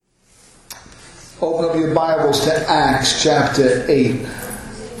Open up your Bibles to Acts chapter 8.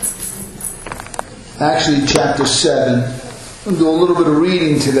 Actually, chapter 7. We'll do a little bit of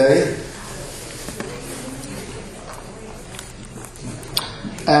reading today.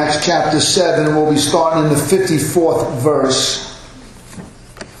 Acts chapter 7, and we'll be starting in the 54th verse.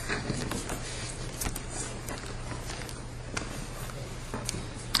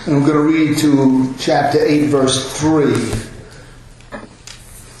 And we're going to read to chapter 8, verse 3.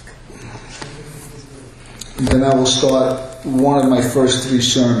 And then I will start one of my first three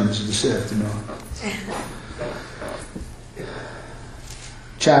sermons this afternoon.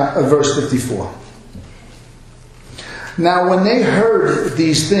 Verse 54. Now when they heard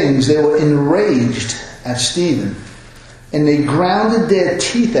these things, they were enraged at Stephen, and they grounded their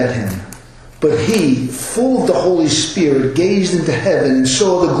teeth at him. But he, full of the Holy Spirit, gazed into heaven and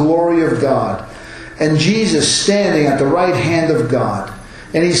saw the glory of God, and Jesus standing at the right hand of God.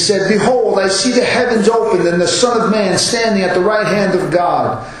 And he said, Behold, I see the heavens opened, and the Son of Man standing at the right hand of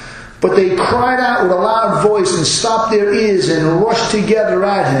God. But they cried out with a loud voice and stopped their ears and rushed together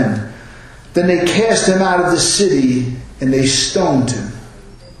at him. Then they cast him out of the city, and they stoned him.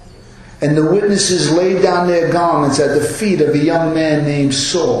 And the witnesses laid down their garments at the feet of a young man named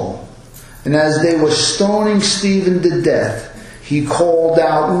Saul. And as they were stoning Stephen to death, he called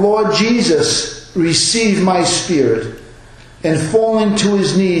out, Lord Jesus, receive my spirit. And falling to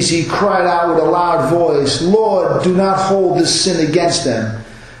his knees, he cried out with a loud voice, Lord, do not hold this sin against them.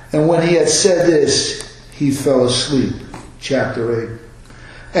 And when he had said this, he fell asleep. Chapter 8.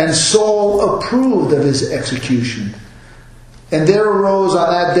 And Saul approved of his execution. And there arose on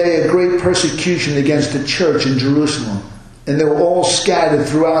that day a great persecution against the church in Jerusalem. And they were all scattered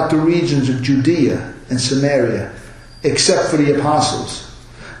throughout the regions of Judea and Samaria, except for the apostles.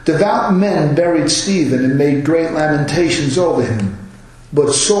 Devout men buried Stephen and made great lamentations over him.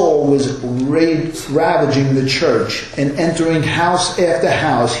 But Saul was ravaging the church, and entering house after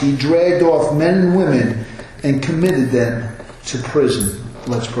house, he dragged off men and women and committed them to prison.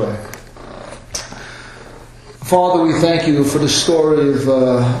 Let's pray. Father, we thank you for the story of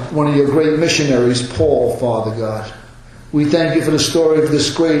one of your great missionaries, Paul, Father God. We thank you for the story of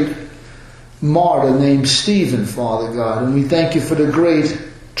this great martyr named Stephen, Father God. And we thank you for the great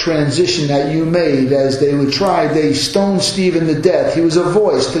transition that you made as they were tried. They stoned Stephen to death. He was a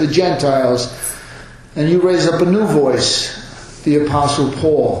voice to the Gentiles. And you raised up a new voice, the Apostle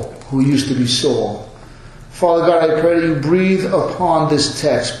Paul, who used to be Saul. Father God, I pray that you breathe upon this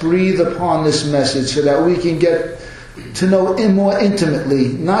text, breathe upon this message so that we can get to know him more intimately,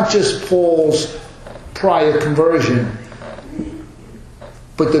 not just Paul's prior conversion,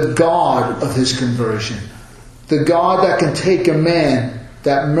 but the God of his conversion. The God that can take a man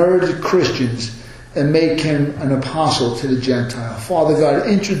that murdered Christians and make him an apostle to the Gentile. Father God,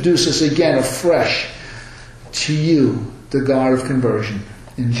 introduce us again afresh to you, the God of conversion.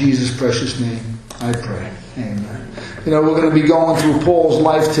 In Jesus' precious name, I pray. Amen. You know, we're going to be going through Paul's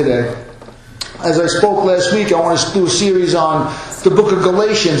life today. As I spoke last week, I want to do a series on the book of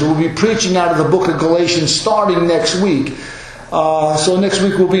Galatians. We'll be preaching out of the book of Galatians starting next week. So next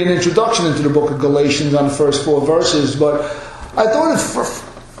week will be an introduction into the book of Galatians on the first 4 verses. But I thought it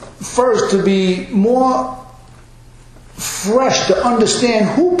first to be more fresh to understand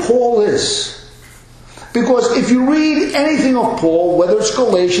who Paul is. Because if you read anything of Paul, whether it's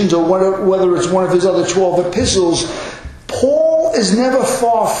Galatians or whether it's one of his other 12 epistles, Paul is never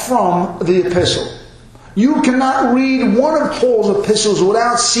far from the epistle. You cannot read one of Paul's epistles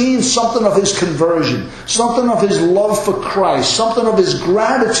without seeing something of his conversion, something of his love for Christ, something of his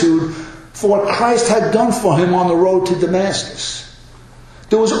gratitude for what Christ had done for him on the road to Damascus.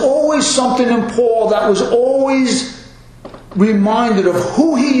 There was always something in Paul that was always reminded of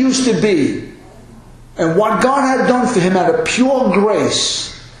who he used to be and what God had done for him out of pure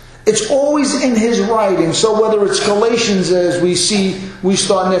grace. It's always in his writing. So whether it's Galatians, as we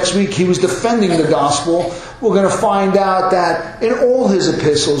start next week, he was defending the gospel. We're going to find out that in all his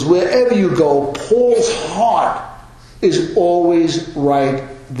epistles, wherever you go, Paul's heart is always right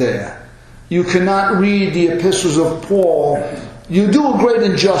there. You cannot read the epistles of Paul. You do a great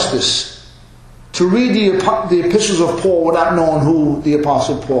injustice to read the epistles of Paul without knowing who the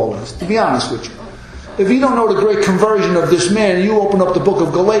Apostle Paul is, to be honest with you. If you don't know the great conversion of this man, and you open up the book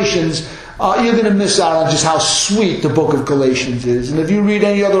of Galatians, you're going to miss out on just how sweet the book of Galatians is. And if you read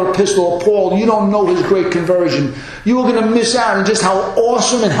any other epistle of Paul, you don't know his great conversion, you are going to miss out on just how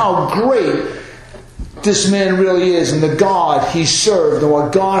awesome and how great this man really is, and the God he served, and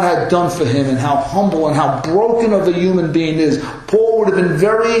what God had done for him, and how humble and how broken of a human being is. Paul would have been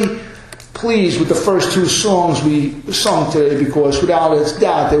very pleased with the first two songs we sung today, because without a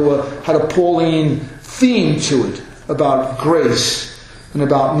doubt they had a Pauline theme to it about grace and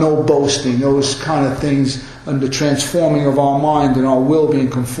about no boasting, those kind of things, and the transforming of our mind and our will being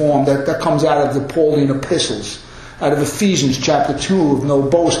conformed. That comes out of the Pauline epistles, out of Ephesians chapter 2 of no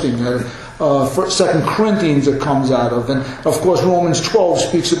boasting, 2 Corinthians it comes out of, and of course Romans 12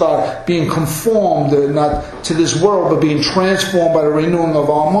 speaks about being conformed, not to this world, but being transformed by the renewing of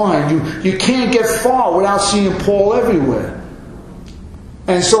our mind. You can't get far without seeing Paul everywhere.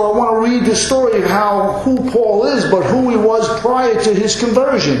 And so I want to read the story of who Paul is, but who he was prior to his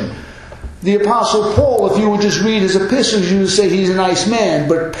conversion. The Apostle Paul, if you would just read his epistles, you would say he's a nice man,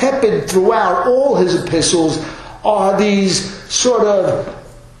 but peppered throughout all his epistles are these sort of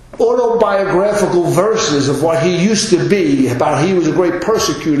autobiographical verses of what he used to be, about he was a great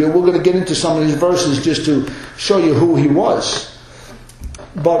persecutor. We're going to get into some of these verses just to show you who he was.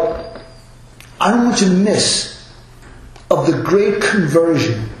 But I don't want you to miss of the great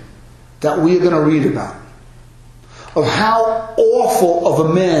conversion that we are going to read about, of how awful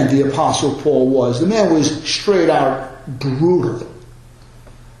of a man the Apostle Paul was. The man was straight out brutal.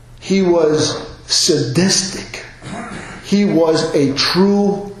 He was sadistic. He was a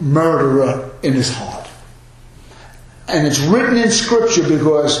true murderer in his heart. And it's written in Scripture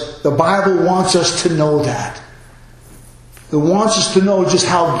because the Bible wants us to know that. It wants us to know just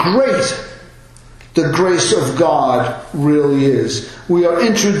how great the grace of God really is. We are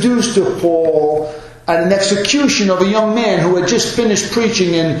introduced to Paul at an execution of a young man who had just finished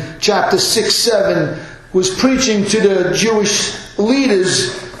preaching in chapter 6, 7, was preaching to the Jewish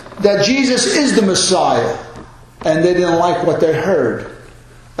leaders that Jesus is the Messiah. And they didn't like what they heard,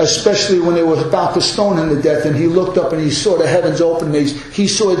 especially when they were about to stone him to death, and he looked up and he saw the heavens open, and he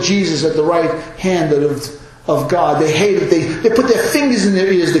saw Jesus at the right hand of God. They hated, they put their fingers in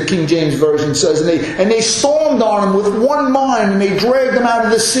their ears, the King James Version says, and they stormed on him with one mind, and they dragged him out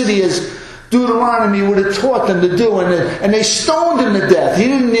of the city as Deuteronomy would have taught them to do, and they stoned him to death. He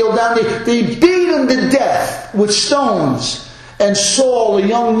didn't kneel down, they beat him to death with stones. And Saul, a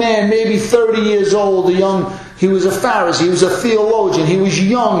young man, maybe 30 years old, he was a Pharisee, he was a theologian, he was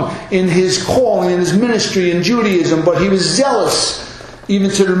young in his calling, in his ministry in Judaism, but he was zealous even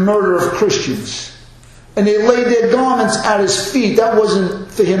to the murder of Christians. And they laid their garments at his feet. That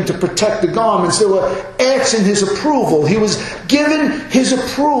wasn't for him to protect the garments. They were asking his approval. He was given his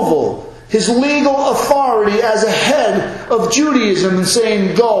approval, his legal authority as a head of Judaism, and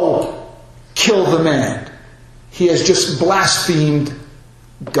saying, go, kill the man. He has just blasphemed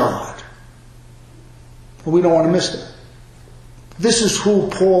God. We don't want to miss that. This is who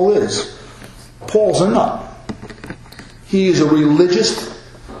Paul is. Paul's a nut. He is a religious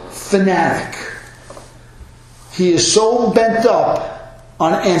fanatic. He is so bent up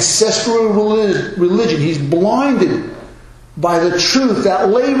on ancestral religion, he's blinded by the truth that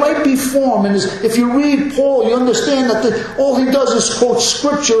lay right before him. And if you read Paul, you understand that all he does is quote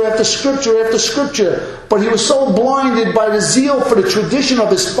Scripture after Scripture after Scripture. But he was so blinded by the zeal for the tradition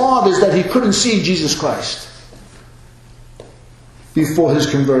of his fathers that he couldn't see Jesus Christ before his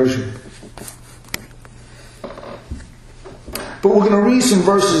conversion. But we're going to read some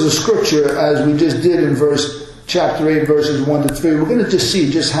verses of Scripture as we just did in chapter 8, verses 1 to 3. We're going to just see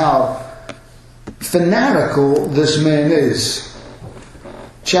just how fanatical this man is.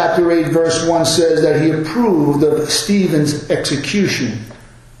 Chapter 8, verse 1 says that he approved of Stephen's execution.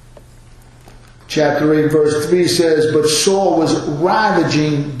 Chapter 8, verse 3 says, but Saul was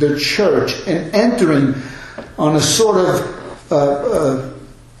ravaging the church and entering on a sort of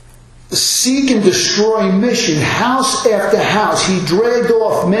seek and destroy mission, house after house. He dragged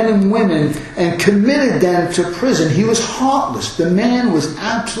off men and women and committed them to prison. He was heartless. The man was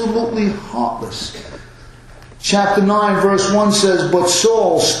absolutely heartless. Chapter 9, verse 1 says, but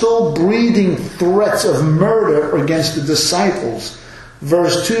Saul, still breathing threats of murder against the disciples.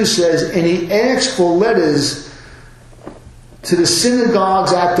 Verse 2 says, and he asked for letters to the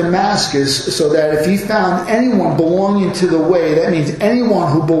synagogues at Damascus, so that if he found anyone belonging to the way, that means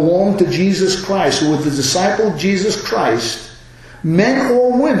anyone who belonged to Jesus Christ, who was the disciple of Jesus Christ, men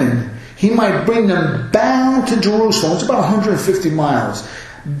or women, he might bring them bound to Jerusalem. It's about 150 miles.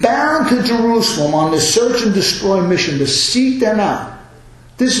 Bound to Jerusalem on the search and destroy mission, to seek them out.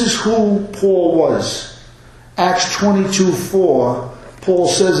 This is who Paul was. Acts 22:4. Paul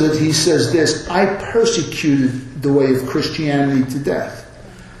says it, he says this, I persecuted the way of Christianity to death,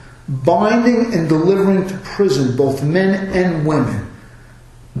 binding and delivering to prison both men and women.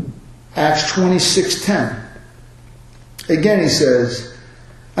 Acts 26:10. Again he says,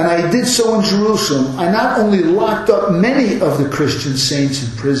 And I did so in Jerusalem. I not only locked up many of the Christian saints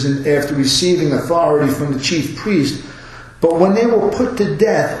in prison after receiving authority from the chief priest, but when they were put to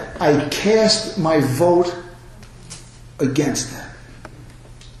death, I cast my vote against them.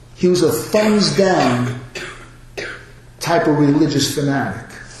 He was a thumbs down type of religious fanatic.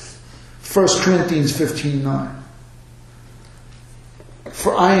 1 Corinthians 15:9.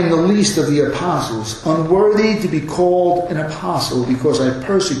 For I am the least of the apostles, unworthy to be called an apostle, because I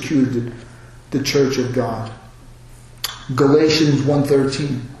persecuted the church of God. Galatians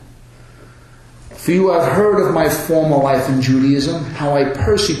 1:13. For you have heard of my former life in Judaism, how I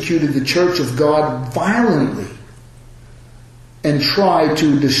persecuted the church of God violently and tried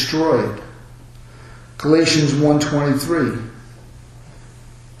to destroy it. Galatians 1:23.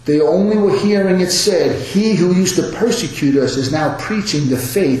 They only were hearing it said, he who used to persecute us is now preaching the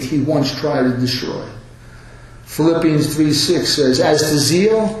faith he once tried to destroy. Philippians 3:6 says, as to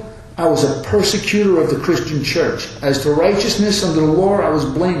zeal, I was a persecutor of the Christian church. As to righteousness under the law, I was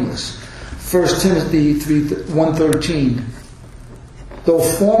blameless. 1 Timothy 1:13. Though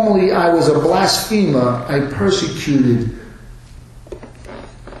formerly I was a blasphemer, I persecuted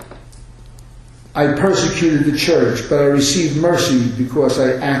the church, but I received mercy because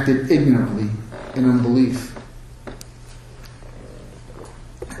I acted ignorantly in unbelief.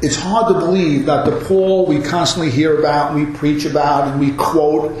 It's hard to believe that the Paul we constantly hear about, we preach about, and we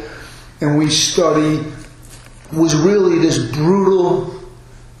quote, and we study, was really this brutal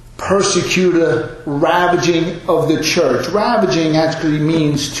persecutor, ravaging of the church. Ravaging actually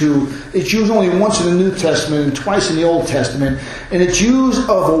means it's used only once in the New Testament and twice in the Old Testament, and it's used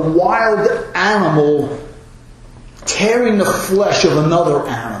of a wild animal tearing the flesh of another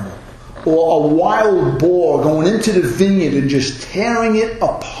animal, or a wild boar going into the vineyard and just tearing it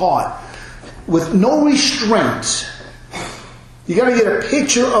apart with no restraints. You got to get a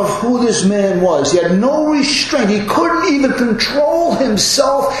picture of who this man was. He had no restraint. He couldn't even control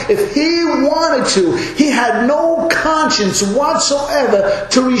himself if he wanted to. He had no conscience whatsoever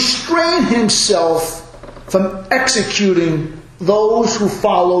to restrain himself from executing those who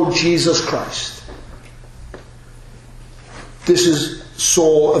followed Jesus Christ. This is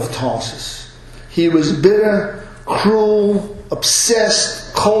Saul of Tarsus. He was bitter, cruel,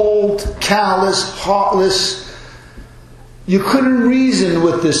 obsessed, cold, callous, heartless. You couldn't reason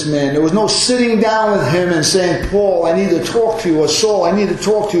with this man. There was no sitting down with him and saying, Paul, I need to talk to you, or Saul, I need to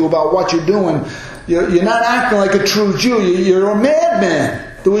talk to you about what you're doing. You're not acting like a true Jew. You're a madman.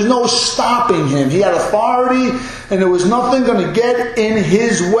 There was no stopping him. He had authority, and there was nothing going to get in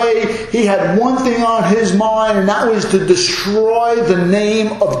his way. He had one thing on his mind, and that was to destroy the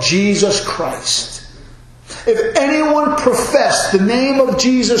name of Jesus Christ. If anyone professed the name of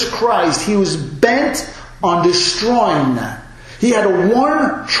Jesus Christ, he was bent on destroying that. He had a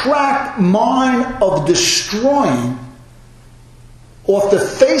one-track mind of destroying off the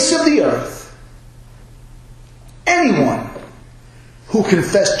face of the earth anyone who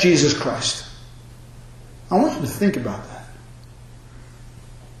confessed Jesus Christ. I want you to think about that.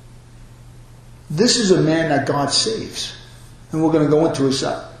 This is a man that God saves, and we're going to go into his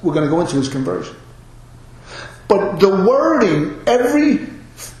conversion. But the wording, every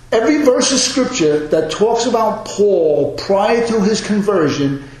verse of Scripture that talks about Paul prior to his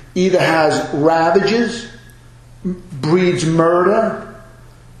conversion either has ravages, breeds murder,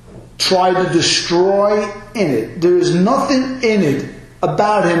 tried to destroy in it. There is nothing in it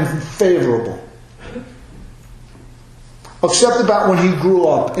about him favorable. Except about when he grew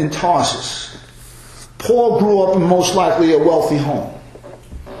up in Tarsus. Paul grew up in most likely a wealthy home.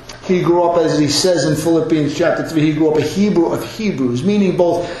 He grew up, as he says in Philippians chapter 3, he grew up a Hebrew of Hebrews, meaning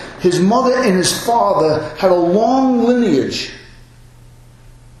both his mother and his father had a long lineage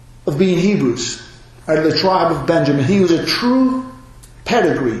of being Hebrews out of the tribe of Benjamin. He was a true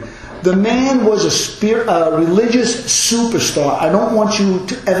pedigree. The man was a religious superstar. I don't want you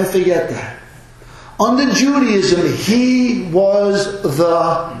to ever forget that. Under Judaism, he was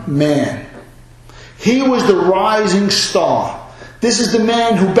the man. He was the rising star. This is the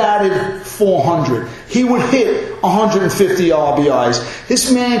man who batted 400. He would hit 150 RBIs. This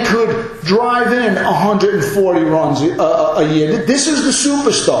man could drive in 140 runs a year. This is the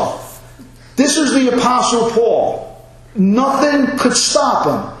superstar. This is the Apostle Paul. Nothing could stop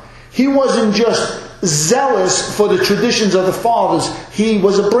him. He wasn't just zealous for the traditions of the fathers. He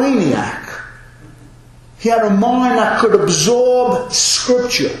was a brainiac. He had a mind that could absorb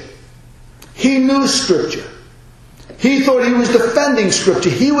Scripture. He knew Scripture. He thought he was defending Scripture.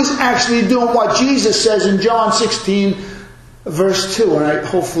 He was actually doing what Jesus says in John 16, verse 2. And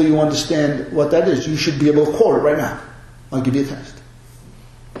hopefully you understand what that is. You should be able to quote it right now. I'll give you a text.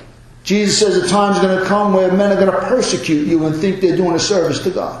 Jesus says a time's going to come where men are going to persecute you and think they're doing a service to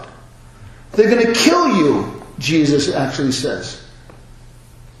God. They're going to kill you, Jesus actually says,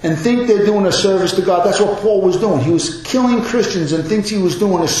 and think they're doing a service to God. That's what Paul was doing. He was killing Christians and thinks he was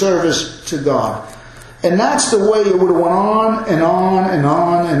doing a service to God. And that's the way it would have went on and on and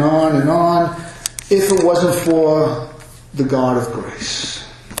on and on and on if it wasn't for the God of grace.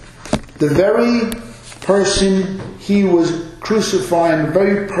 The very person he was crucifying, the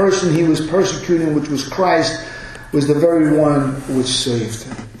very person he was persecuting, which was Christ, was the very one which saved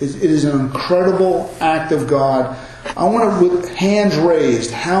him. It is an incredible act of God. I want to, with hands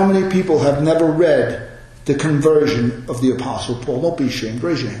raised, how many people have never read the conversion of the Apostle Paul? Don't be ashamed.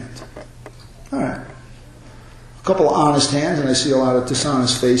 Raise your hand. All right. A couple of honest hands, and I see a lot of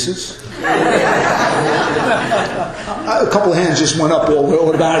dishonest faces. A couple of hands just went up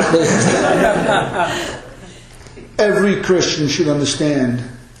automatically. Every Christian should understand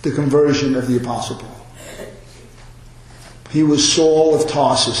the conversion of the Apostle Paul. He was Saul of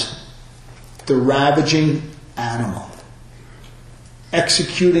Tarsus, the ravaging animal,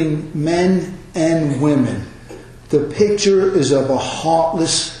 executing men and women. The picture is of a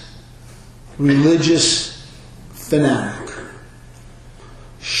heartless, religious fanatic.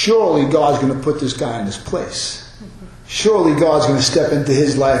 Surely God's going to put this guy in his place. Surely God's going to step into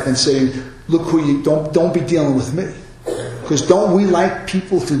his life and say, look who you, don't be dealing with me. Because don't we like to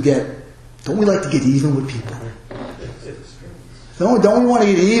get even with people? Don't we want to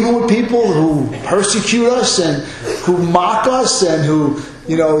get even with people who persecute us and who mock us and who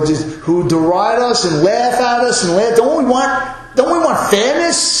deride us and laugh at us and laugh? Don't we want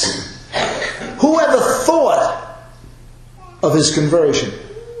fairness? Who ever thought of his conversion?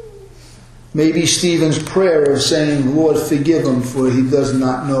 Maybe Stephen's prayer of saying, Lord, forgive him, for he does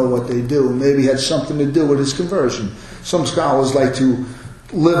not know what they do, maybe had something to do with his conversion. Some scholars like to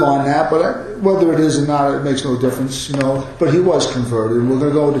live on that, but whether it is or not, it makes no difference, But he was converted. We're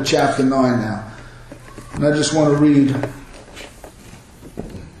going to go to chapter 9 now. And I just want to read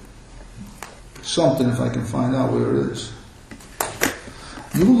something, if I can find out where it is.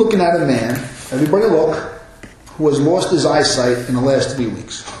 You were looking at a man, everybody look, who has lost his eyesight in the last 3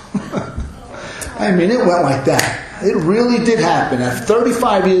 weeks. I mean, it went like that. It really did happen. At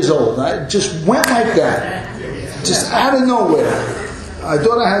 35 years old, it just went like that. Just out of nowhere. I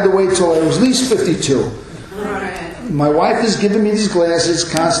thought I had to wait till I was at least 52. My wife is giving me these glasses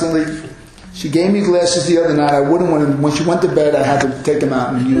constantly. She gave me glasses the other night. I wouldn't want them. When she went to bed, I had to take them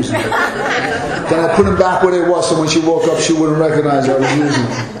out and use them. Then I put them back where they were, so when she woke up, she wouldn't recognize I was using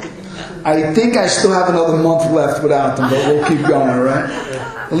them. I think I still have another month left without them, but we'll keep going, all right?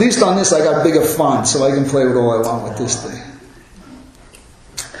 At least on this, I got bigger font, so I can play with all I want with this thing.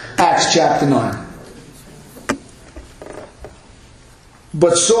 Acts chapter 9.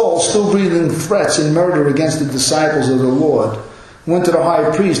 But Saul, still breathing threats and murder against the disciples of the Lord, went to the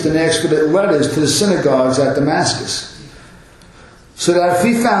high priest and asked for the letters to the synagogues at Damascus, so that if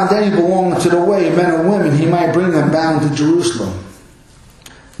he found any belonging to the way, men or women, he might bring them bound to Jerusalem.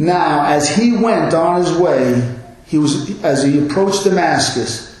 Now, as he went on his way, as he approached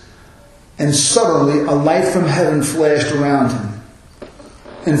Damascus, and suddenly a light from heaven flashed around him.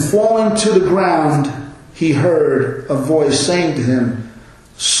 And falling to the ground, he heard a voice saying to him,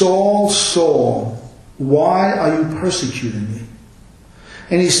 Saul, Saul, why are you persecuting me?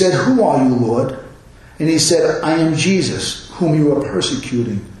 And he said, Who are you, Lord? And he said, I am Jesus, whom you are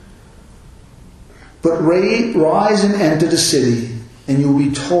persecuting. But rise and enter the city, and you will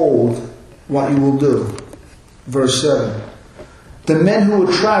be told what you will do. Verse 7. The men who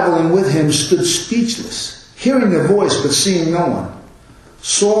were traveling with him stood speechless, hearing the voice but seeing no one.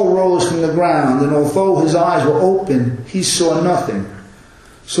 Saul rose from the ground, and although his eyes were open, he saw nothing.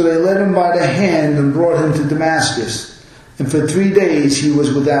 So they led him by the hand and brought him to Damascus. And for 3 days he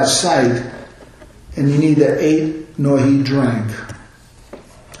was without sight, and he neither ate nor he drank.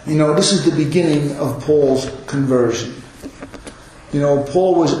 This is the beginning of Paul's conversion.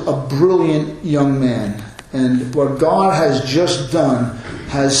 Paul was a brilliant young man. And what God has just done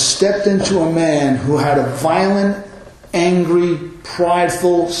has stepped into a man who had a violent, angry,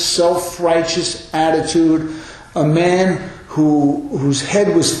 prideful, self-righteous attitude. A man whose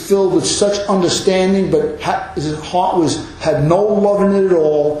head was filled with such understanding, but his heart had no love in it at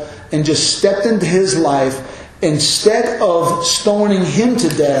all, and just stepped into his life. Instead of stoning him to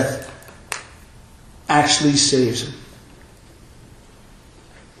death, actually saves him.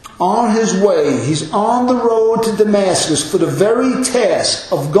 On his way, he's on the road to Damascus for the very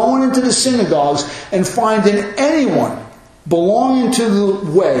task of going into the synagogues and finding anyone belonging to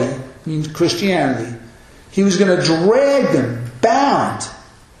the way, means Christianity. He was going to drag them bound.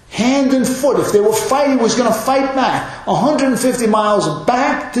 hand and foot. If they were fighting, he was going to fight back 150 miles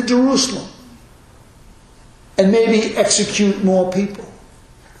back to Jerusalem and maybe execute more people.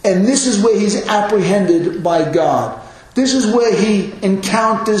 And this is where he's apprehended by God. This is where he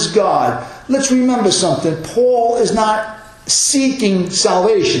encounters God. Let's remember something. Paul is not seeking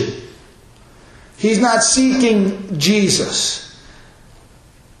salvation. He's not seeking Jesus.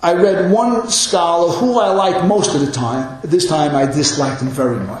 I read one scholar who I like most of the time. This time I disliked him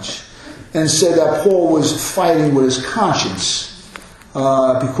very much. And said that Paul was fighting with his conscience.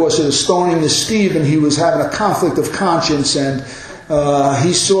 Because of the stoning of Stephen, he was having a conflict of conscience, and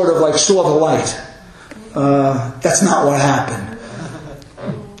he sort of like saw the light. That's not what happened.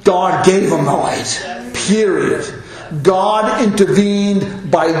 God gave him the light. Period. God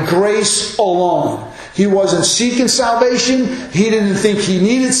intervened by grace alone. He wasn't seeking salvation. He didn't think he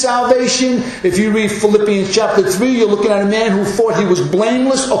needed salvation. If you read Philippians chapter 3, you're looking at a man who thought he was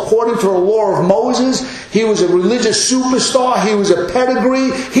blameless according to the law of Moses. He was a religious superstar. He was a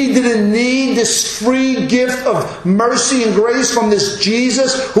pedigree. He didn't need this free gift of mercy and grace from this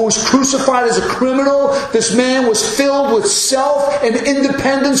Jesus who was crucified as a criminal. This man was filled with self and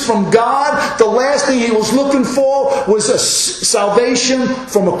independence from God. The last thing he was looking for was a salvation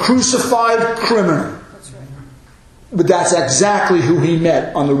from a crucified criminal. But that's exactly who he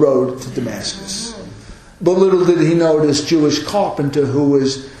met on the road to Damascus. But little did he know this Jewish carpenter who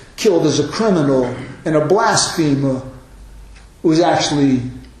was killed as a criminal and a blasphemer was actually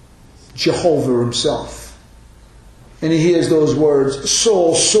Jehovah himself. And he hears those words,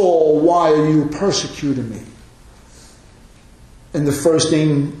 "Saul, Saul, why are you persecuting me?" And the first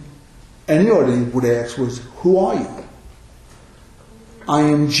thing anybody would ask was, "Who are you?" "I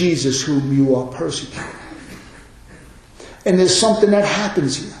am Jesus whom you are persecuting." And there's something that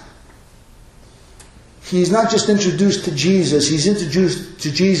happens here. He's not just introduced to Jesus, he's introduced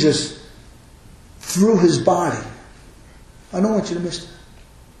to Jesus through his body. I don't want you to miss that.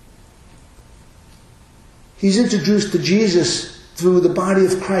 He's introduced to Jesus through the body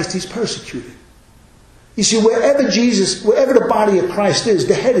of Christ he's persecuted. You see, wherever the body of Christ is,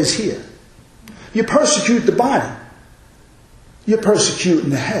 the head is here. You persecute the body, you're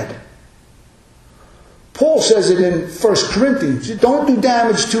persecuting the head. Paul says it in 1 Corinthians. Don't do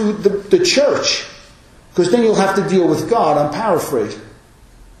damage to the church, because then you'll have to deal with God. I'm paraphrasing.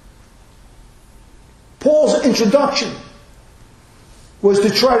 Paul's introduction was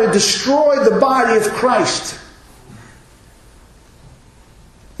to try to destroy the body of Christ.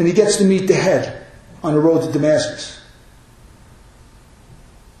 And he gets to meet the head on the road to Damascus.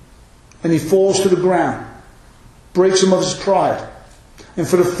 And he falls to the ground, breaks him of his pride. And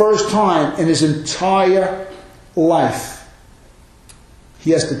for the first time in his entire life,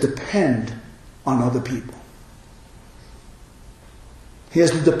 he has to depend on other people. He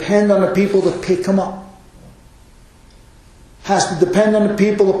has to depend on the people to pick him up. Has to depend on the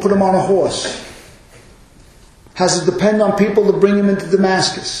people to put him on a horse. Has to depend on people to bring him into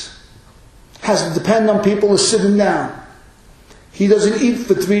Damascus. Has to depend on people to sit him down. He doesn't eat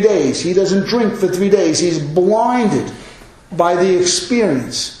for 3 days. He doesn't drink for 3 days. He's blinded by the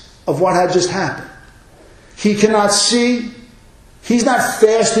experience of what had just happened. He cannot see. He's not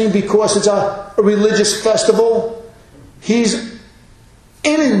fasting because it's a religious festival. He's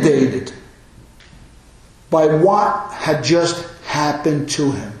inundated by what had just happened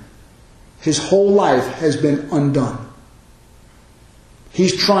to him. His whole life has been undone.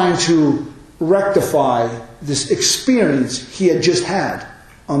 He's trying to rectify this experience he had just had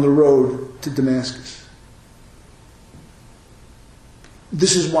on the road to Damascus.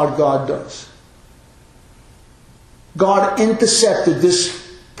 This is what God does. God intercepted this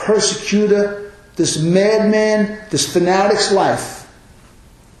persecutor, this madman, this fanatic's life,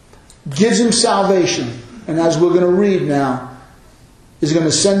 gives him salvation, and as we're going to read now, is going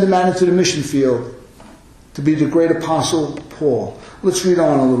to send him out into the mission field to be the great apostle Paul. Let's read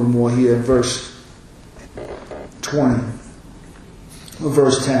on a little more here in verse 20, or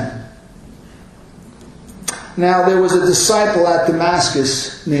verse 10. Now there was a disciple at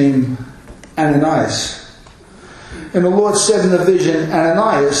Damascus named Ananias. And the Lord said in the vision,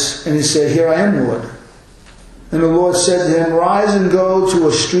 "Ananias," and he said, "Here I am, Lord." And the Lord said to him, "Rise and go to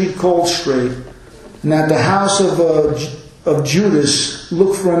a street called Straight, and at the house of Judas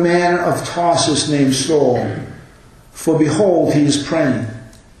look for a man of Tarsus named Saul. For behold, he is praying.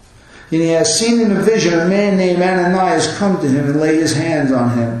 And he has seen in a vision a man named Ananias come to him and lay his hands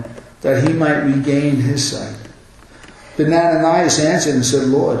on him, that he might regain his sight." Then Ananias answered and said,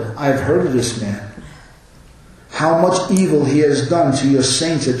 "Lord, I have heard of this man, how much evil he has done to your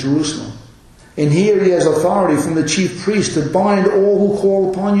saints at Jerusalem. And here he has authority from the chief priest to bind all who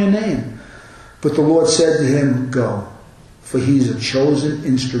call upon your name. But the Lord said to him, Go, for he is a chosen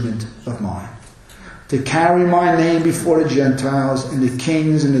instrument of mine, to carry my name before the Gentiles and the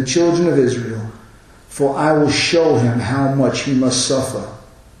kings and the children of Israel. For I will show him how much he must suffer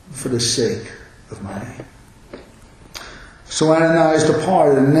for the sake of my name. So Ananias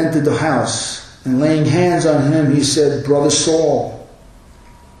departed and entered the house, and laying hands on him, he said, Brother Saul.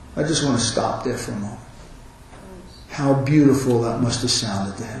 I just want to stop there for a moment. How beautiful that must have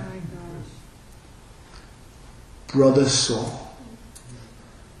sounded to him. Brother Saul,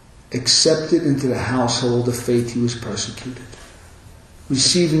 accepted into the household of faith, he was persecuted,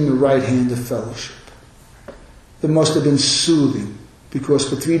 receiving the right hand of fellowship. It must have been soothing, because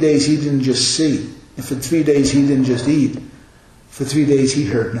for 3 days he didn't just see, and for 3 days he didn't just eat. For 3 days he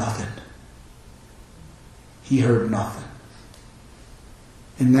heard nothing. He heard nothing.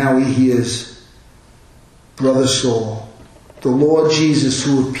 And now he hears, Brother Saul, the Lord Jesus,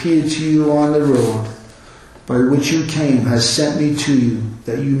 who appeared to you on the road by which you came, has sent me to you,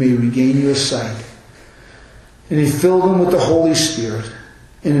 that you may regain your sight. And he filled him with the Holy Spirit.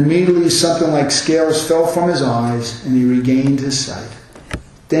 And immediately something like scales fell from his eyes, and he regained his sight.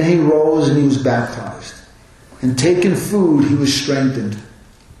 Then he rose and he was baptized. And taking food, he was strengthened.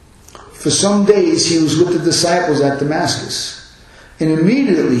 For some days he was with the disciples at Damascus. And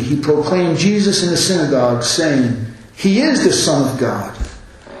immediately he proclaimed Jesus in the synagogue, saying, He is the Son of God.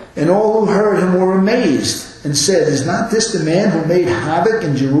 And all who heard him were amazed, and said, Is not this the man who made havoc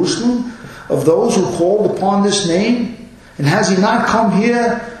in Jerusalem of those who called upon this name? And has he not come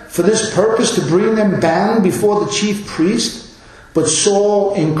here for this purpose, to bring them bound before the chief priest? But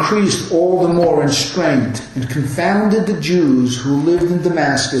Saul increased all the more in strength, and confounded the Jews who lived in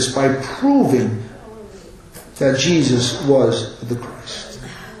Damascus by proving that Jesus was the Christ.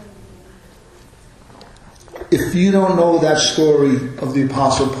 If you don't know that story of the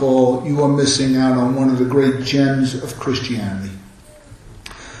Apostle Paul, you are missing out on one of the great gems of Christianity.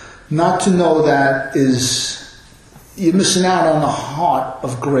 Not to know that you're missing out on the heart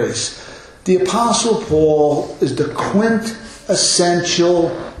of grace. The Apostle Paul is the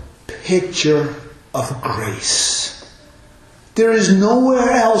quintessential picture of grace. There is nowhere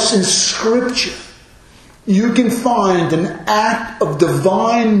else in Scripture you can find an act of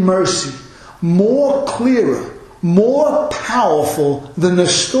divine mercy more clearer, more powerful than the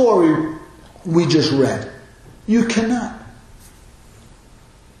story we just read. You cannot.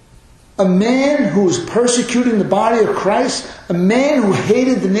 A man who was persecuting the body of Christ, a man who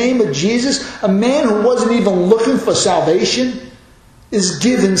hated the name of Jesus, a man who wasn't even looking for salvation, is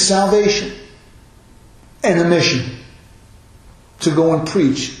given salvation and a mission to go and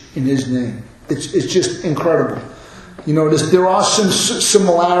preach in his name. It's just incredible. You know, there are some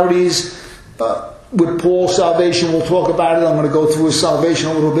similarities with Paul's salvation. We'll talk about it. I'm going to go through his salvation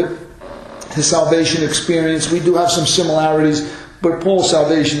a little bit. His salvation experience. We do have some similarities, but Paul's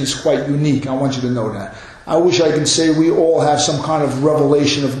salvation is quite unique. I want you to know that. I wish I could say we all have some kind of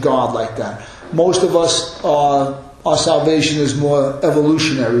revelation of God like that. Most of us, our salvation is more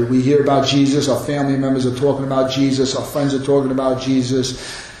evolutionary. We hear about Jesus. Our family members are talking about Jesus. Our friends are talking about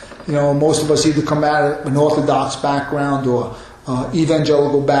Jesus. You know, most of us either come out of an Orthodox background or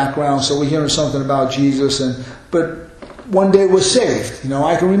evangelical background, so we're hearing something about Jesus. But one day we're saved. You know,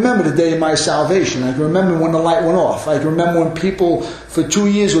 I can remember the day of my salvation. I can remember when the light went off. I can remember when people for 2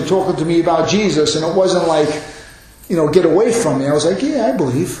 years were talking to me about Jesus, and it wasn't like, you know, get away from me. I was like, yeah, I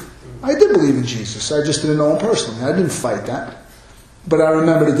believe. I did believe in Jesus. I just didn't know him personally. I didn't fight that. But I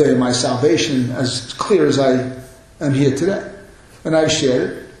remember the day of my salvation as clear as I am here today. And I've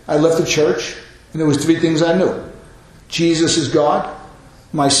shared it. I left the church, and there was 3 things I knew. Jesus is God,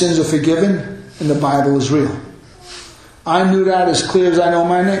 my sins are forgiven, and the Bible is real. I knew that as clear as I know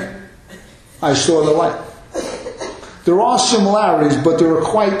my name. I saw the light. There are similarities, but there are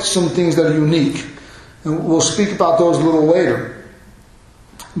quite some things that are unique. And we'll speak about those a little later.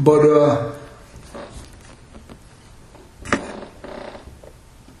 But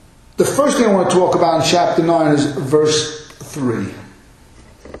the first thing I want to talk about in chapter 9 is verse 3.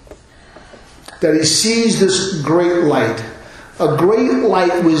 That he sees this great light. A great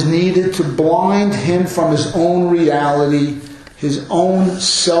light was needed to blind him from his own reality, his own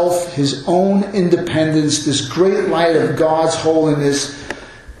self, his own independence, this great light of God's holiness.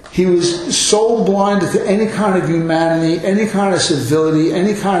 He was so blinded to any kind of humanity, any kind of civility,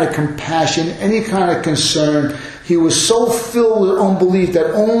 any kind of compassion, any kind of concern. He was so filled with unbelief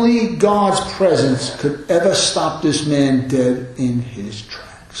that only God's presence could ever stop this man dead in his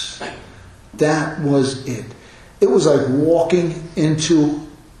tracks. That was it. It was like walking into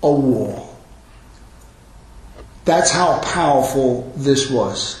a wall. That's how powerful this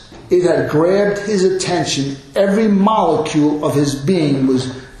was. It had grabbed his attention. Every molecule of his being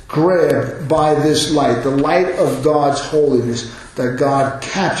was grabbed by this light, the light of God's holiness that God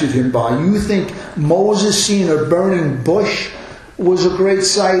captured him by. You think Moses seeing a burning bush was a great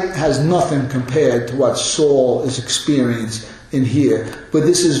sight? Has nothing compared to what Saul is experiencing in here. But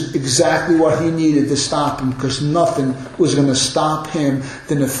this is exactly what he needed to stop him, because nothing was going to stop him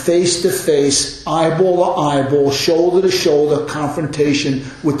than a face-to-face, eyeball to eyeball, shoulder to shoulder confrontation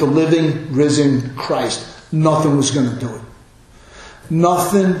with the living, risen Christ. Nothing was going to do it.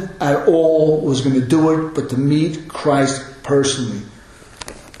 Nothing at all was going to do it but to meet Christ personally.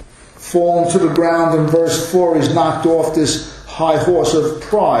 Falling to the ground in verse 4, he's knocked off this high horse of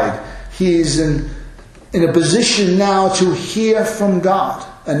pride. He's in a position now to hear from God.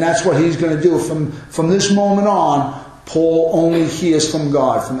 And that's what he's going to do. From this moment on, Paul only hears from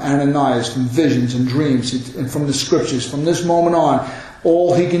God, from Ananias, from visions and dreams, and from the scriptures. From this moment on,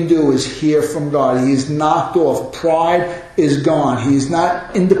 all he can do is hear from God. He is knocked off. Pride is gone. He is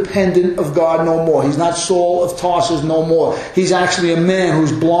not independent of God no more. He's not Saul of Tarsus no more. He's actually a man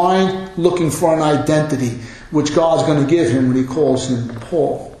who's blind, looking for an identity, which God's going to give him when he calls him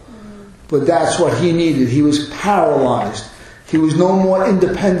Paul. But that's what he needed. He was paralyzed. He was no more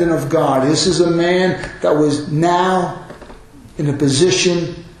independent of God. This is a man that was now in a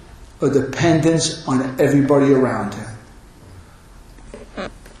position of dependence on everybody around him.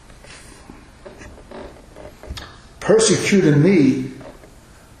 Persecuting me,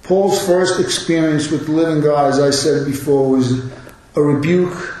 Paul's first experience with the living God, as I said before, was a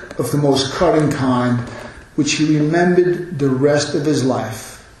rebuke of the most cutting kind, which he remembered the rest of his life.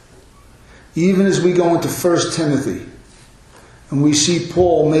 Even as we go into 1 Timothy, and we see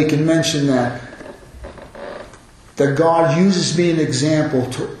Paul making mention that God uses me an example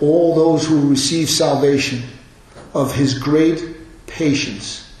to all those who receive salvation of his great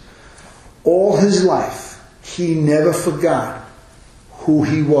patience. All his life, he never forgot who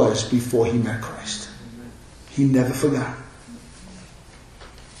he was before he met Christ. He never forgot.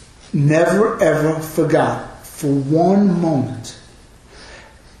 Never ever forgot for one moment.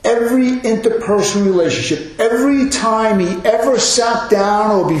 Every interpersonal relationship, every time he ever sat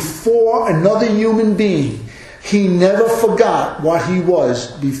down or before another human being, he never forgot what he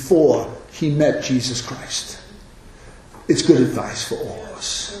was before he met Jesus Christ. It's good advice for all of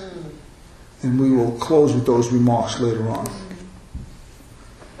us. And we will close with those remarks later on.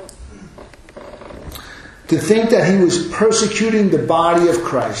 To think that he was persecuting the body of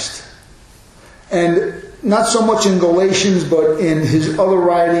Christ. And not so much in Galatians, but in his other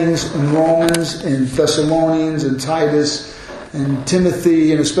writings, in Romans, in Thessalonians, and Titus, and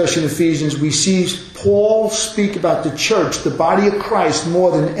Timothy, and especially in Ephesians, we see Paul speak about the church, the body of Christ,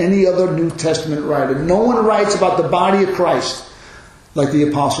 more than any other New Testament writer. No one writes about the body of Christ like the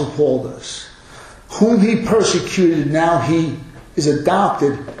Apostle Paul does. Whom he persecuted, now he is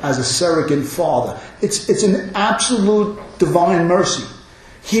adopted as a surrogate father. It's an absolute divine mercy.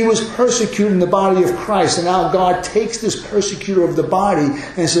 He was persecuting the body of Christ, and now God takes this persecutor of the body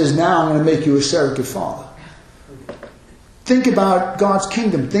and says, now I'm going to make you a surrogate father. Think about God's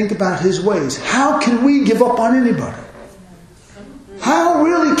kingdom. Think about his ways. How can we give up on anybody? How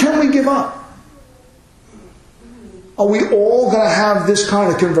really can we give up? Are we all going to have this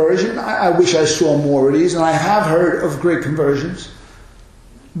kind of conversion? I wish I saw more of these, and I have heard of great conversions.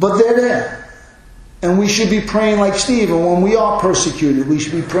 But they're there. And we should be praying like Stephen. When we are persecuted, we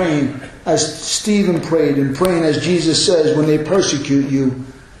should be praying as Stephen prayed, and praying as Jesus says, when they persecute you,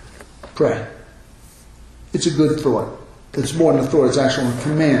 pray. It's a good thought. It's more than a thought, it's actually a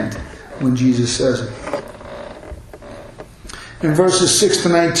command when Jesus says it. In verses 6 to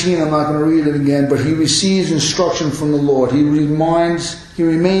 19, I'm not going to read it again, but he receives instruction from the Lord. He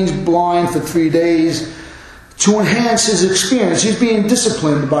remains blind for 3 days to enhance his experience. He's being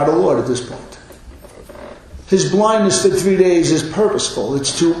disciplined by the Lord at this point. His blindness for 3 days is purposeful.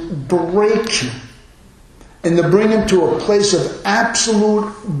 It's to break him and to bring him to a place of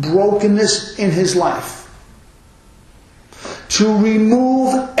absolute brokenness in his life. To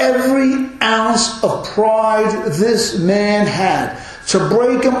remove every ounce of pride this man had. To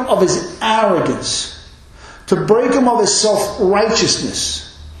break him of his arrogance. To break him of his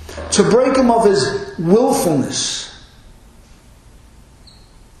self-righteousness. To break him of his willfulness.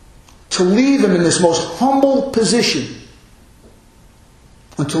 To leave him in this most humble position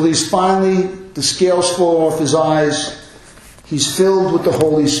until he's finally, the scales fall off his eyes, he's filled with the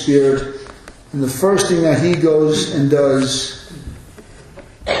Holy Spirit, and the first thing that he goes and does,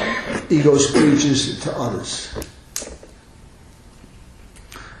 he goes preaches to others.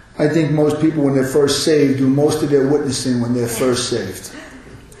 I think most people, when they're first saved, do most of their witnessing when they're first saved.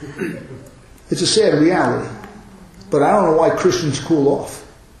 It's a sad reality. But I don't know why Christians cool off.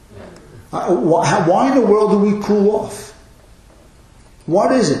 Why in the world do we cool off?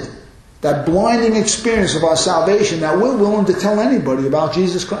 What is it? That blinding experience of our salvation that we're willing to tell anybody about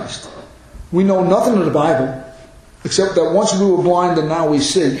Jesus Christ. We know nothing of the Bible, except that once we were blind and now we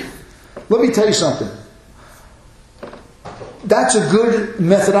see. Let me tell you something. That's a good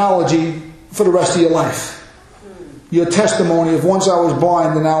methodology for the rest of your life. Your testimony of once I was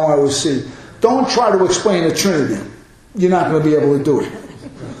blind and now I will see. Don't try to explain the Trinity. You're not going to be able to do it.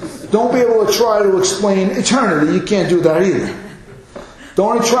 Don't be able to try to explain eternity. You can't do that either.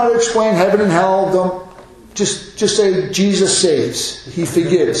 Don't try to explain heaven and hell. Don't just say Jesus saves. He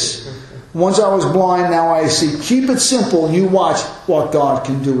forgives. Once I was blind, now I see. Keep it simple and you watch what God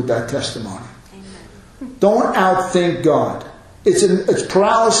can do with that testimony. Don't outthink God. It's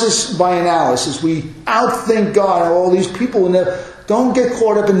paralysis by analysis. We outthink God and all these people. Don't get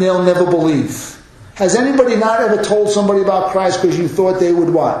caught up in they'll never believe. Has anybody not ever told somebody about Christ because you thought they would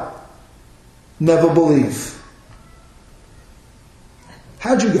what? Never believe.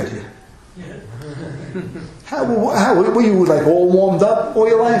 How'd you get here? How were you like all warmed up all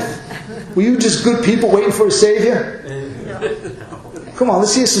your life? Were you just good people waiting for a Savior? Come on,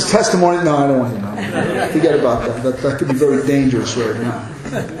 let's hear some testimony. No, I don't want to hear that. Forget about that. That could be very dangerous right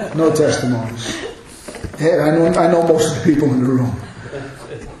now. No testimonies. Hey, I know most of the people in the room.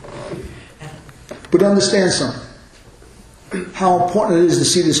 But understand something. How important it is to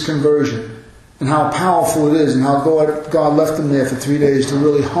see this conversion. And how powerful it is. And how God left him there for 3 days to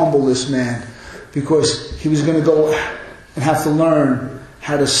really humble this man. Because he was going to go and have to learn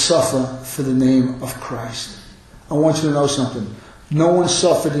how to suffer for the name of Christ. I want you to know something. No one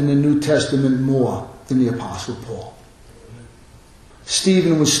suffered in the New Testament more than the Apostle Paul.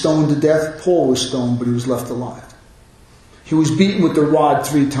 Stephen was stoned to death. Paul was stoned, but he was left alive. He was beaten with the rod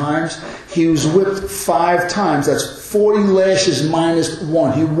 3 times. He was whipped 5 times. That's 40 lashes minus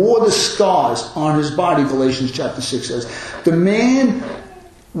 1. He wore the scars on his body, Galatians chapter 6 says. The man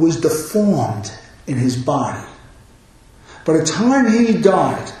was deformed in his body. By the time he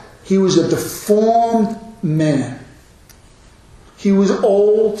died, he was a deformed man. He was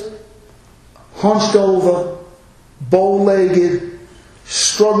old, hunched over, bow-legged,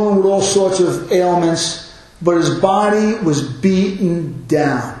 struggling with all sorts of ailments, but his body was beaten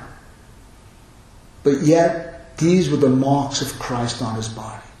down. But yet, these were the marks of Christ on his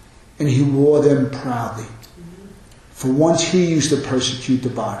body. And he wore them proudly. For once he used to persecute the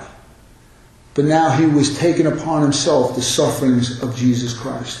body. But now he was taking upon himself the sufferings of Jesus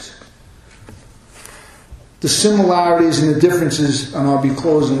Christ. The similarities and the differences, and I'll be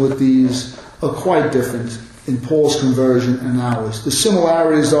closing with these, are quite different in Paul's conversion and ours. The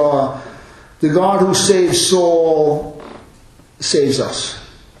similarities are the God who saved Saul saves us.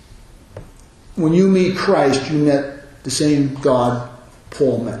 When you meet Christ, you met the same God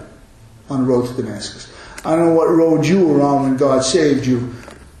Paul met on the road to Damascus. I don't know what road you were on when God saved you,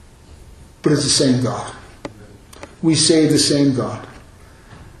 but it's the same God. We save the same God.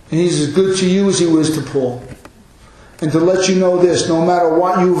 And he's as good to you as he was to Paul. And to let you know this, no matter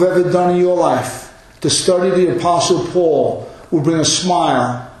what you've ever done in your life, to study the Apostle Paul will bring a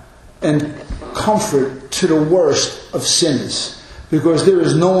smile and comfort to the worst of sinners. Because there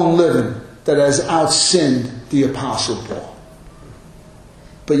is no one living that has outsinned the Apostle Paul.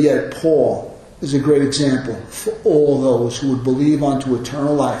 But yet Paul is a great example for all those who would believe unto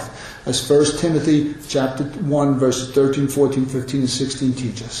eternal life. As 1 Timothy chapter 1 verses 13, 14, 15, and 16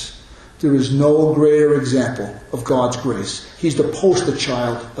 teach us. There is no greater example of God's grace. He's the poster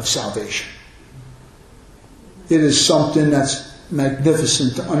child of salvation. It is something that's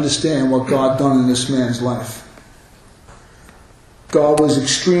magnificent to understand what God done in this man's life. God was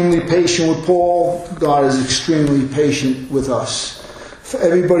extremely patient with Paul. God is extremely patient with us. For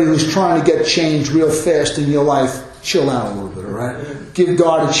everybody who's trying to get change real fast in your life, chill out a little bit, all right? Give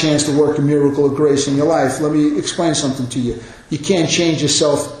God a chance to work a miracle of grace in your life. Let me explain something to you. You can't change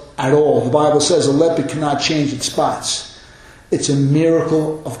yourself at all. The Bible says a leopard cannot change its spots. It's a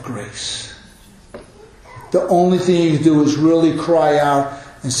miracle of grace. The only thing you can do is really cry out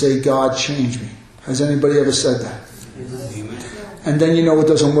and say, God, change me. Has anybody ever said that? And then you know it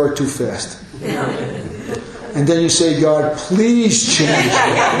doesn't work too fast. And then you say, God, please change me.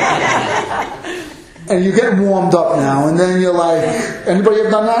 And you're getting warmed up now. And then you're like, anybody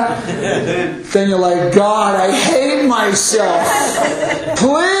ever done that? Then you're like, God, I hate myself.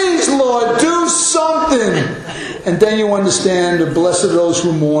 Please, Lord, do something. And then you understand, blessed are those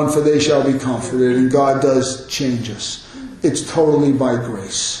who mourn, for they shall be comforted. And God does change us. It's totally by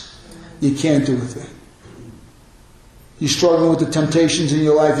grace. you can't do a thing. You're struggling with the temptations in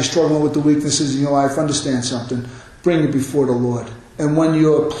your life, you're struggling with the weaknesses in your life, understand something. Bring it before the Lord. And when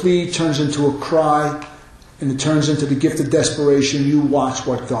your plea turns into a cry, and it turns into the gift of desperation, you watch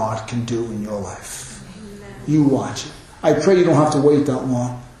what God can do in your life. You watch it. I pray you don't have to wait that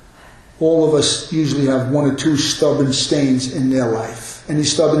long. All of us usually have one or two stubborn stains in their life. Any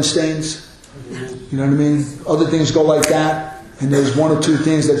stubborn stains? You know what I mean? Other things go like that, and there's one or two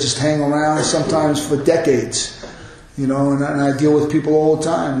things that just hang around, sometimes for decades. You know, and I deal with people all the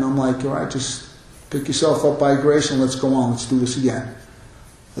time, and I'm like, all right, just pick yourself up by grace and let's go on. Let's do this again.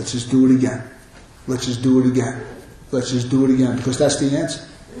 Let's just do it again. Let's just do it again. Let's just do it again. Because that's the answer.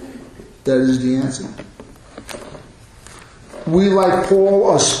 That is the answer. We, like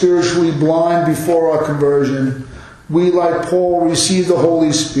Paul, are spiritually blind before our conversion. We, like Paul, receive the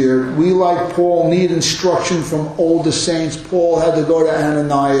Holy Spirit. We, like Paul, need instruction from older saints. Paul had to go to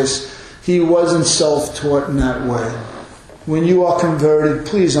Ananias. He wasn't self-taught in that way. When you are converted,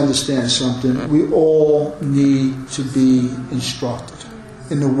 please understand something. We all need to be instructed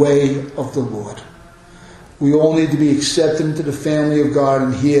in the way of the Lord. We all need to be accepted into the family of God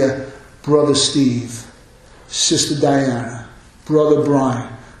and hear Brother Steve, Sister Diana, Brother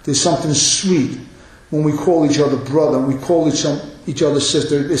Brian. There's something sweet when we call each other brother and we call each other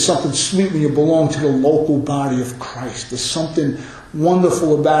sister. There's something sweet when you belong to the local body of Christ. There's something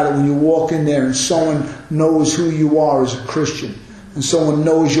wonderful about it when you walk in there and someone knows who you are as a Christian and someone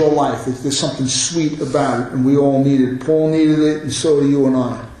knows your life. There's something sweet about it, and we all need it. Paul needed it, and so do you and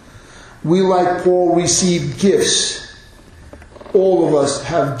I. We, like Paul, receive gifts. All of us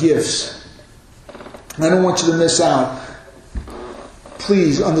have gifts. I don't want you to miss out.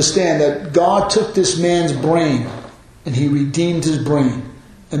 Please understand that God took this man's brain and he redeemed his brain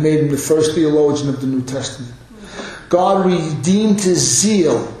and made him the first theologian of the New Testament. God redeemed his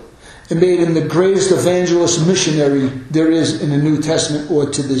zeal and made him the greatest evangelist missionary there is in the New Testament or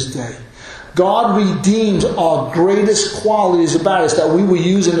to this day. God redeemed our greatest qualities about us that we were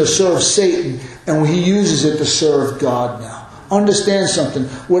using to serve Satan, and he uses it to serve God now. Understand something.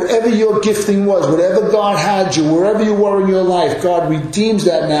 Whatever your gifting was, whatever God had you, wherever you were in your life, God redeems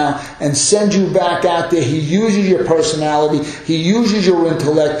that now and sends you back out there. He uses your personality. He uses your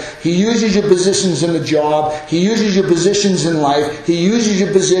intellect. He uses your positions in the job. He uses your positions in life. He uses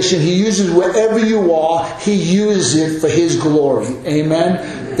your position. He uses wherever you are. He uses it for His glory.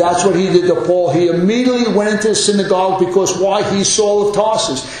 Amen? That's what He did to Paul. He immediately went into the synagogue because why? He's Saul of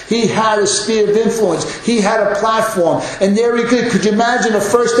Tarsus. He had a sphere of influence. He had a platform. And there he could you imagine the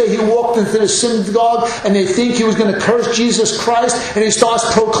first day he walked into the synagogue and they think he was going to curse Jesus Christ, and he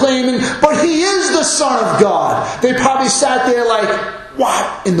starts proclaiming, but He is the Son of God. They probably sat there like,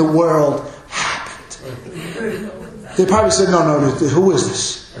 what in the world happened? They probably said, no, who is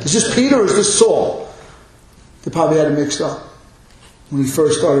this? Is this Peter or is this Saul? They probably had it mixed up when he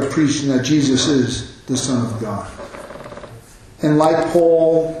first started preaching that Jesus is the Son of God. And like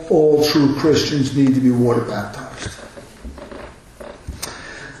Paul, all true Christians need to be water baptized.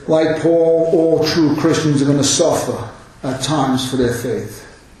 Like Paul, all true Christians are going to suffer at times for their faith.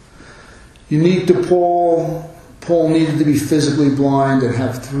 Unique to Paul, Paul needed to be physically blind and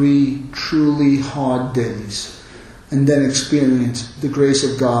have 3 truly hard days, and then experience the grace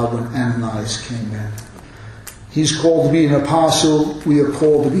of God when Ananias came in. He's called to be an apostle. We are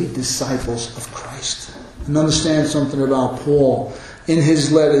called to be disciples of Christ. And understand something about Paul. In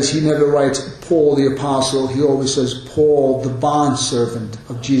his letters, he never writes Paul the apostle. He always says Paul the bondservant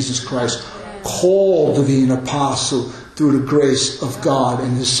of Jesus Christ, called to be an apostle through the grace of God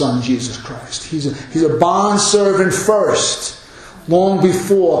and His Son Jesus Christ. He's a bondservant first. Long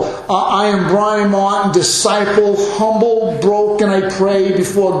before, I am Brian Martin, disciple, humble, broken, I pray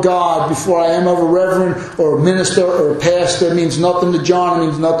before God, before I am of a reverend or a minister or a pastor. It means nothing to John, it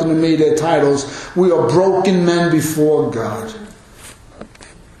means nothing to me, their titles. We are broken men before God.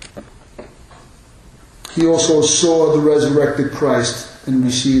 He also saw the resurrected Christ and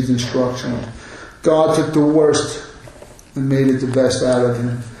received instruction. God took the worst and made it the best out of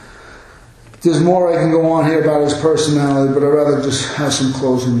him. There's more I can go on here about his personality, but I'd rather just have some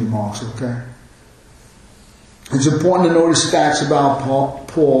closing remarks, okay? It's important to notice facts about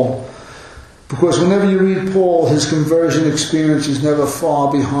Paul, because whenever you read Paul, his conversion experience is never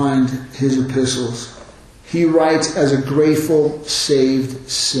far behind his epistles. He writes as a grateful, saved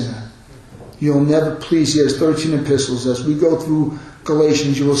sinner. You'll never, please, he has 13 epistles. As we go through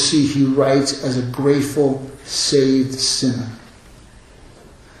Galatians, you will see he writes as a grateful, saved sinner.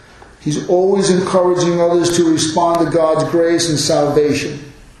 He's always encouraging others to respond to God's grace and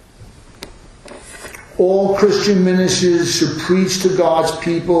salvation. All Christian ministers should preach to God's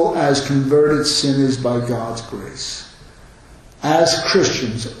people as converted sinners by God's grace. As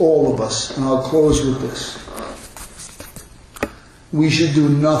Christians, all of us, and I'll close with this, we should do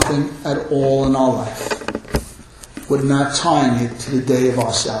nothing at all in our life with not tying it to the day of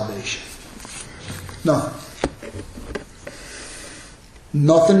our salvation. Nothing.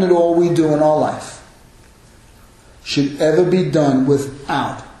 Nothing at all we do in our life should ever be done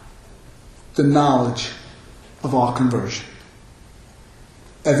without the knowledge of our conversion.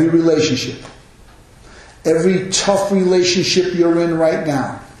 Every relationship, every tough relationship you're in right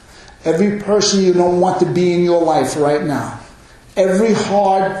now, every person you don't want to be in your life right now, every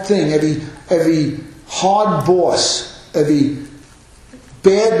hard thing, every hard boss, every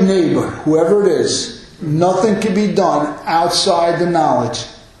bad neighbor, whoever it is, nothing can be done outside the knowledge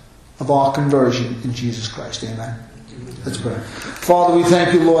of our conversion in Jesus Christ. Amen. Let's pray. Father, we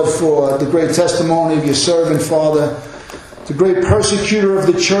thank you, Lord, for the great testimony of your servant, Father. The great persecutor of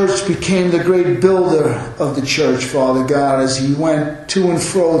the church became the great builder of the church, Father God, as he went to and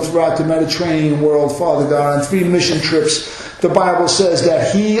fro throughout the Mediterranean world, Father God, on 3 mission trips. The Bible says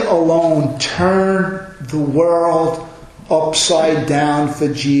that he alone turned the world upside down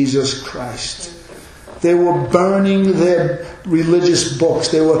for Jesus Christ. They were burning their religious books.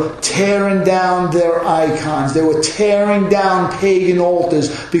 They were tearing down their icons. They were tearing down pagan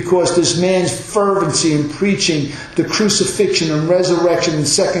altars because this man's fervency in preaching the crucifixion and resurrection and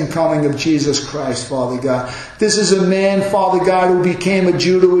second coming of Jesus Christ, Father God. This is a man, Father God, who became a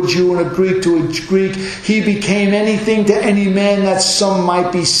Jew to a Jew and a Greek to a Greek. He became anything to any man that some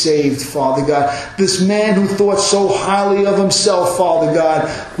might be saved, Father God. This man who thought so highly of himself, Father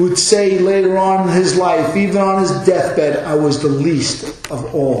God, would say later on in his life, even on his deathbed, I was the least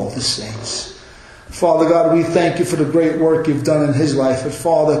of all the saints. Father God, we thank you for the great work you've done in his life. But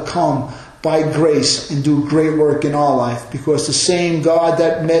Father, come by grace and do great work in our life, because the same God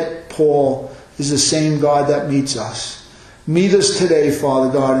that met Paul is the same God that meets us. Meet us today,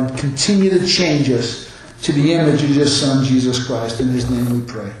 Father God, and continue to change us to the image of your Son, Jesus Christ. In his name we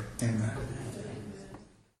pray.